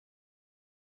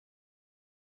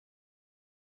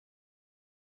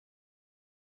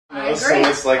know, so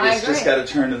it's like it's just got to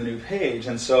turn to the new page.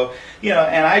 And so, you know,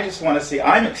 and I just want to see,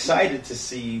 I'm excited to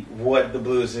see what the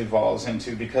blues evolves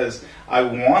into, because I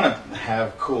want to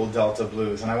have cool Delta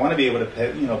blues, and I want to be able to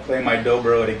play, you know, play my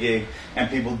dobro at a gig and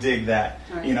people dig that,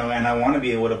 you know, and I want to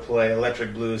be able to play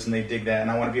electric blues and they dig that,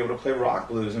 and I want to be able to play rock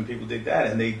blues and people dig that,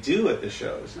 and they do at the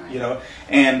shows, you know,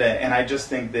 and I just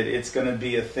think that it's going to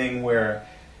be a thing where,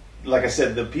 like I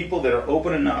said, the people that are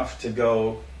open enough to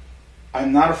go,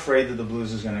 I'm not afraid that the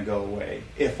blues is going to go away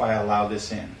if I allow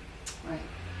this in. Right.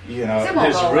 You know, it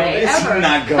won't go away, it's ever.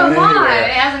 not going anywhere.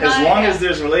 It hasn't as gone long anywhere. as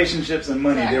there's relationships and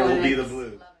money, there will be the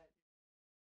blues.